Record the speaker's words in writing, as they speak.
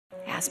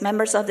As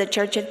members of the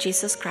Church of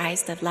Jesus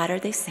Christ of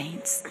Latter-day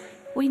Saints,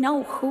 we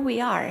know who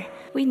we are.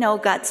 We know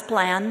God's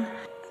plan,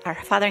 our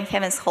Father in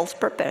Heaven's whole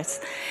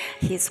purpose.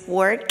 His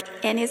work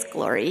and His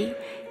glory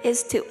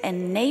is to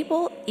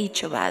enable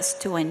each of us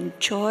to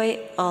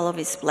enjoy all of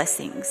His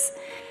blessings.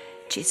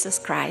 Jesus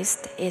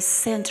Christ is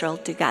central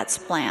to God's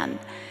plan.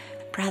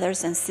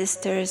 Brothers and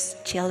sisters,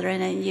 children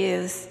and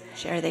youth,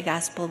 share the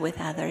gospel with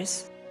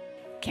others.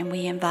 Can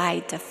we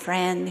invite a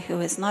friend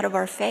who is not of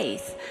our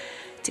faith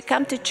to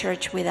come to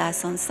church with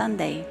us on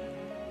Sunday?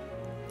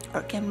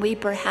 Or can we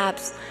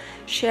perhaps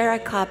share a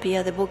copy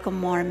of the Book of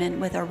Mormon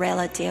with a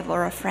relative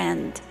or a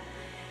friend?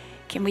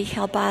 Can we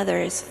help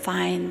others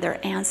find their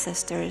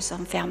ancestors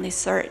on family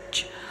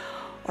search?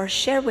 Or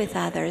share with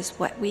others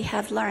what we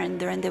have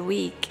learned during the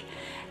week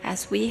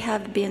as we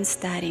have been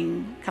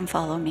studying Come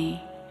Follow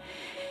Me?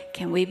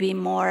 Can we be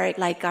more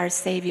like our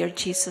Savior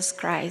Jesus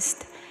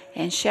Christ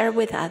and share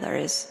with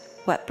others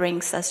what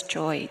brings us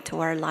joy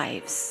to our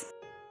lives?